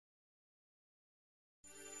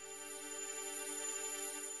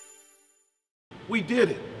We did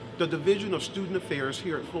it. The Division of Student Affairs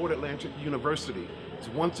here at Florida Atlantic University has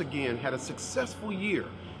once again had a successful year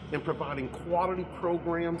in providing quality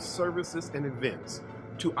programs, services, and events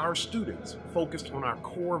to our students focused on our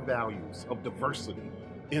core values of diversity,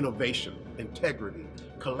 innovation, integrity,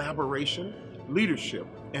 collaboration, leadership,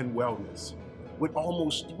 and wellness. With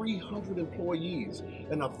almost 300 employees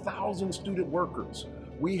and 1,000 student workers,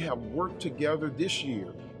 we have worked together this year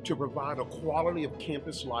to provide a quality of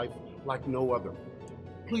campus life like no other.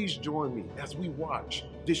 Please join me as we watch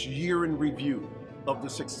this year in review of the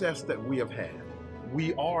success that we have had.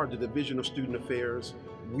 We are the Division of Student Affairs.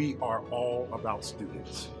 We are all about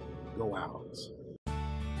students. Go Owls.